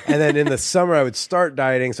shit, and then in the summer I would start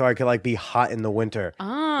dieting so I could like be hot in the winter. It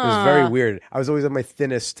was very weird. I was always at my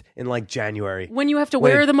thinnest in like January. When you have to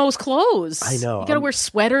wear the most clothes. I know. You got to wear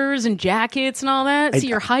sweaters and jackets and all that. So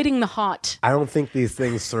you're hiding the hot. I don't think these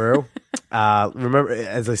things through. Remember,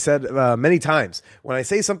 as I said many times, when I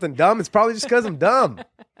say something dumb, it's probably just because I'm dumb.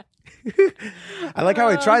 I like how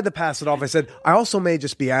I tried to pass it off. I said, I also may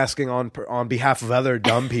just be asking on behalf of other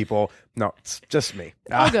dumb people. No, it's just me.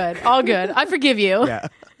 All good. All good. I forgive you. Yeah.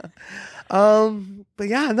 But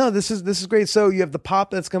yeah, no, this is great. So you have the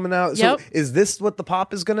pop that's coming out. Yep. So is this what the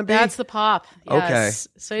pop is going to be? That's the pop. Yes.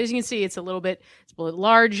 Okay. So as you can see, it's a little bit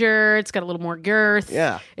larger. It's got a little more girth.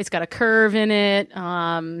 Yeah. It's got a curve in it.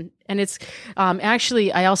 And it's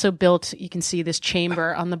actually, I also built, you can see this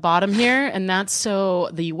chamber on the bottom here, and that's so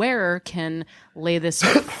the wearer can lay this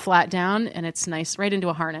flat down, and it's nice right into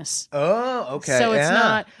a harness. Oh, okay. So it's Yeah.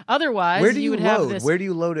 not, otherwise Where do you would load? have this. Where do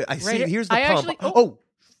you load it? I see. here. Here's the I pump. actually- oh.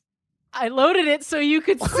 I loaded it so you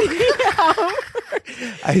could see how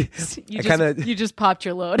I you kind of just popped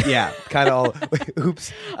your load. yeah, kind of all.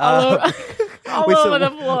 Oops. all over, all wait, so over the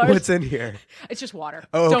floor. What's in here? It's just water.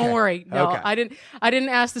 Oh, okay. Don't worry. No, Okay. I didn't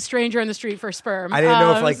ask the stranger on the street for sperm. I didn't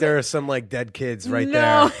know if like so- there are some like dead kids right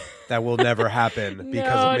No. there that will never happen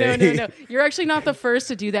because no, of me. No. You're actually not the first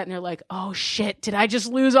to do that, and you're like, oh shit, did I just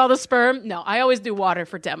lose all the sperm? No, I always do water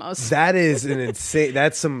for demos. That is an insane.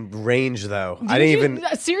 That's some range though. I Did didn't you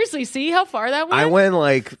even. seriously see how far that went. I went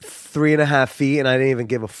like 3.5 feet, and I didn't even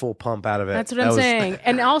give a full pump out of it. That's what I'm saying.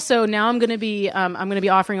 And also now I'm gonna be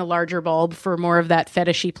offering a larger bulb for more of that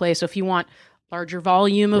fetishy play. So if you want larger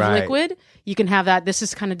volume of Right. liquid, you can have that. This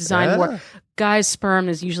is kind of designed Yeah. where guys' sperm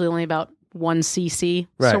is usually only about 1 cc.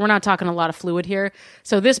 Right. So we're not talking a lot of fluid here.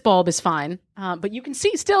 So this bulb is fine. But you can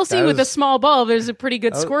still see That with a was- small bulb, there's a pretty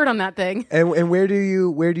good squirt on that thing. And where do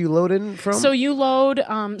you load in from? So you load,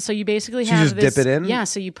 so you basically So you have just this. dip it in? Yeah,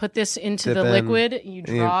 so you put this into Dip the in, liquid, you you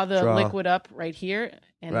draw the draw. liquid up right here,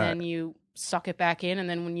 and Right. then you suck it back in, and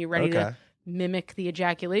then when you're ready Okay. to mimic the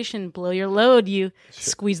ejaculation, blow your load, you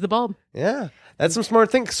squeeze the bulb. Yeah, that's some smart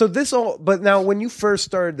thing. So this all, but now when you first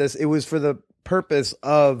started this, it was for the purpose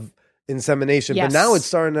of insemination. Yes. But now it's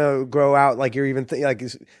starting to grow out. Like you're even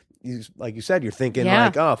like you said, you're thinking Yeah.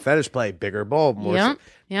 like, oh, fetish play, bigger bulb, more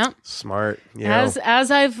Yeah. smart. You know?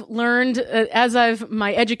 As I've learned,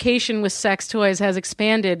 my education with sex toys has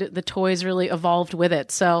expanded, the toys really evolved with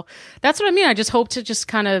it. So that's what I mean. I just hope to just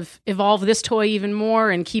kind of evolve this toy even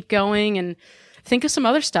more and keep going and think of some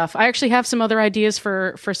other stuff. I actually have some other ideas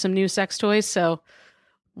for some new sex toys. So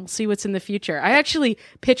we'll see what's in the future. I actually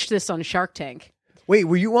pitched this on Shark Tank. Wait,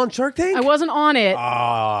 were you on Shark Tank? I wasn't on it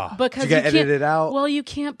Ah, because did you get can't edited out. Well, you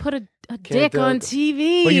can't put a dick do it. on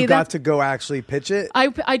TV. But you That's- got to go actually pitch it.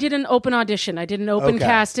 I did an open audition. I did an open Okay.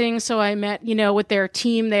 casting. So I met, with their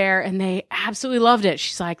team there, and they absolutely loved it.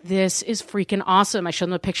 She's like, this is freaking awesome. I showed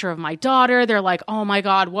them a picture of my daughter. They're like, oh my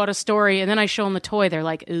God, what a story. And then I show them the toy. They're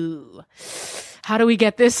like, ooh, how do we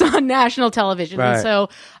get this on national television? Right. And so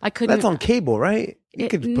I couldn't. That's on cable, right? You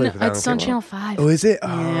could put it It's on cable. Channel 5. Oh, is it?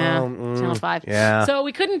 Yeah, Channel 5. Yeah. So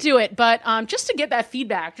we couldn't do it, but just to get that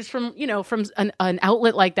feedback, just from from an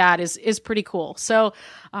outlet like that is pretty cool. So,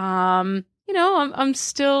 I'm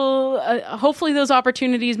still hopefully those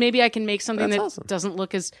opportunities. Maybe I can make something That's that awesome. doesn't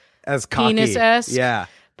look as cocky. penis-esque. Yeah.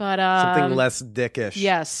 But Something less dickish.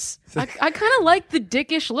 Yes, I kind of like the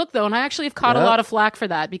dickish look though, and I actually have caught a Yeah. lot of flack for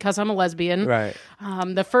that because I'm a lesbian. Right.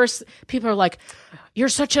 The first people are like, "You're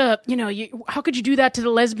such a how could you do that to the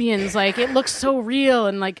lesbians? Like it looks so real."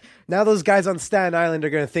 And like, Now those guys on Staten Island are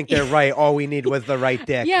going to think they're right. All we need was the right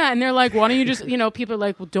dick. yeah, and they're like, "Why don't you just people are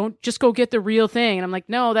like, well, don't just go get the real thing." And I'm like,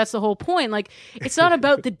 "No, that's the whole point. Like, it's not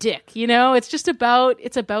about the dick. It's just about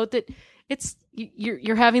that."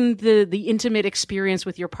 you're having the intimate experience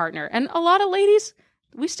with your partner. And a lot of ladies,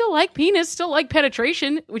 we still like penis, still like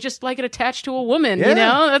penetration. We just like it attached to a woman, you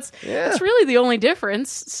know? That's really the only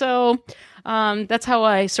difference. So that's how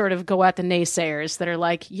I sort of go at the naysayers that are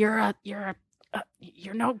like, you're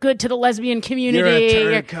no good to the lesbian community.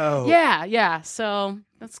 You're a turncoat. Yeah. So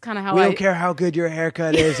that's kind of how we don't care how good your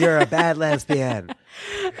haircut is. You're a bad lesbian.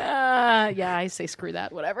 Yeah, I say screw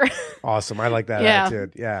that, whatever. Awesome. I like that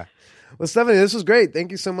attitude. Yeah. Well, Stephanie, this was great.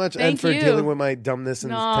 Thank you so much, and for you. dealing with my dumbness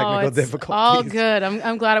and technical difficulties. All good.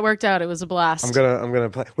 I'm glad it worked out. It was a blast. I'm gonna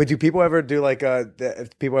play. Wait, do people ever do like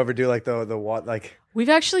the what like? We've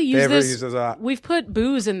actually used this. Use we've put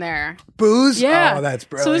booze in there. Booze? Yeah. Oh, that's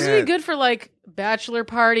brilliant. So this would be good for like bachelor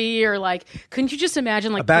party or like. Couldn't you just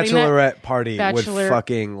imagine like a bachelorette party would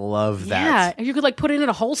fucking love that? Yeah, and you could like put it in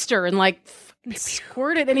a holster and like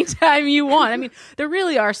squirt it anytime you want. I mean, there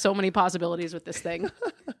really are so many possibilities with this thing.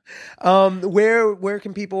 Where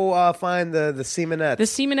can people find the Semenet? The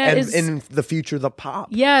Semenet is in the future the pop.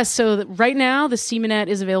 Yeah, so right now the Semenet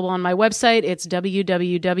is available on my website. It's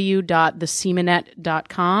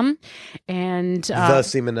www.thesemenet.com and the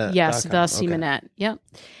Semenet. Yes, the Semenet. Yep.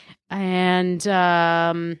 And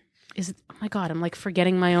is it, oh my God, I'm like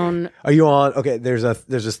forgetting my own. Are you on? Okay, there's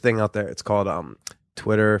this thing out there. It's called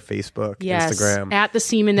Twitter, Facebook, Instagram. At the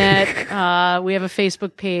Semenet. We have a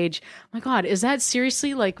Facebook page. Oh my God, is that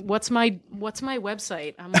seriously like what's my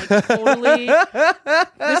website? I'm like totally.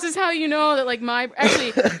 This is how you know that like my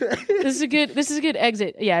actually this is a good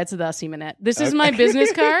exit. Yeah, it's the Semenet. This is my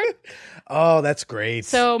business card. Oh, that's great.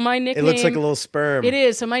 So my nickname. It looks like a little sperm. It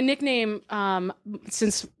is. So my nickname,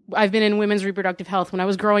 since I've been in women's reproductive health, when I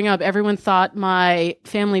was growing up, everyone thought my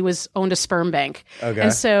family owned a sperm bank. Okay.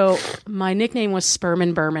 And so my nickname was Sperm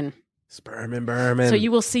and Berman. Sperm and Berman. So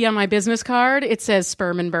you will see on my business card, it says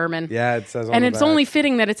Sperm and Berman. Yeah, it says on and the it's back. only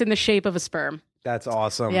fitting that it's in the shape of a sperm. That's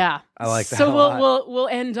awesome. Yeah. I like that. So we'll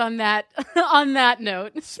end on that on that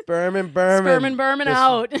note. Sperm and Berman. Sperm and Berman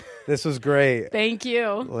out. This was great. Thank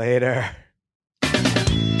you. Later.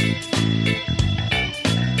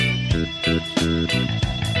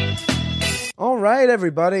 All right,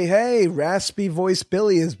 everybody. Hey, Raspy Voice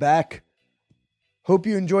Billy is back. Hope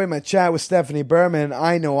you enjoyed my chat with Stephanie Berman.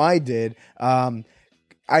 I know I did. I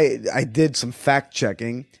did some fact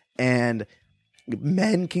checking, and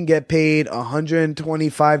men can get paid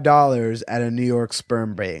 $125 at a New York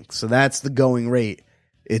sperm bank. So that's the going rate.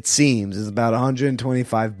 It seems is about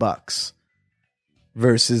 $125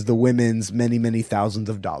 versus the women's many, many thousands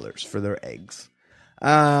of dollars for their eggs.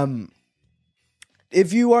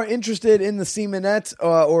 If you are interested in the Semenet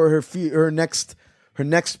or her next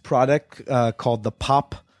product called the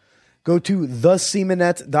Pop, go to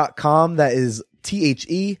thesemenet.com. That is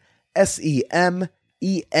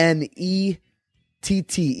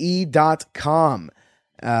TheSemenette.com.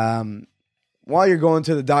 While you're going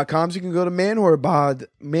to the .coms, you can go to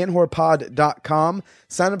manwhorepod.com.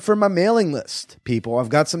 Sign up for my mailing list, people. I've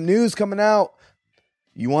got some news coming out.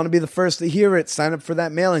 You want to be the first to hear it, sign up for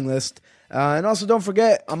that mailing list. And also don't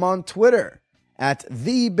forget, I'm on Twitter at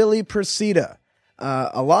 @TheBillyPersita.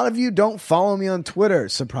 A lot of you don't follow me on Twitter,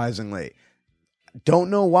 surprisingly. Don't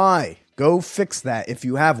know why. Go fix that if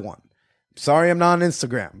you have one. Sorry I'm not on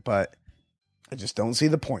Instagram, but I just don't see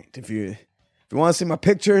the point. If you want to see my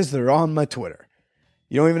pictures, they're on my Twitter.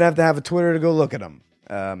 You don't even have to have a Twitter to go look at them.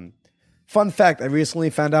 Fun fact, I recently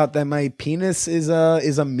found out that my penis is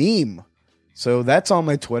a meme. So that's on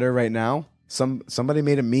my Twitter right now. Somebody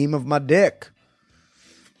made a meme of my dick.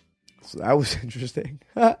 So that was interesting.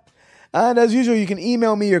 And as usual, you can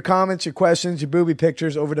email me your comments, your questions, your booby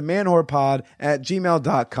pictures over to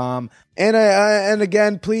manwhorepod@gmail.com. And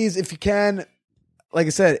again, please, if you can, like I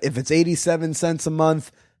said, if it's 87 cents a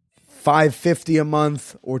month, $5.50 a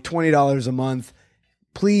month, or $20 a month,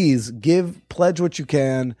 please pledge what you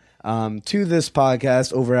can to this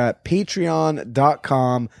podcast over at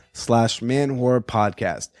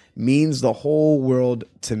patreon.com/manwhorepodcast. Means the whole world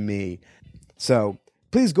to me. So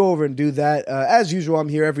please go over and do that. As usual, I'm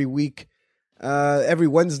here every week, every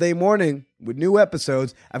Wednesday morning with new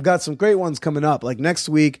episodes. I've got some great ones coming up. Like next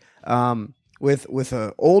week, with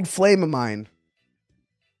an old flame of mine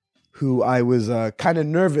who I was kind of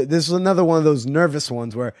nervous. This is another one of those nervous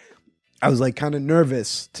ones where I was like kind of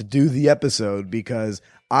nervous to do the episode because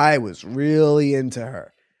I was really into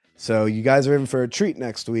her. So you guys are in for a treat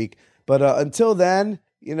next week. But until then,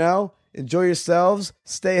 enjoy yourselves,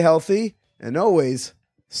 stay healthy, and always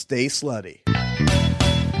stay slutty.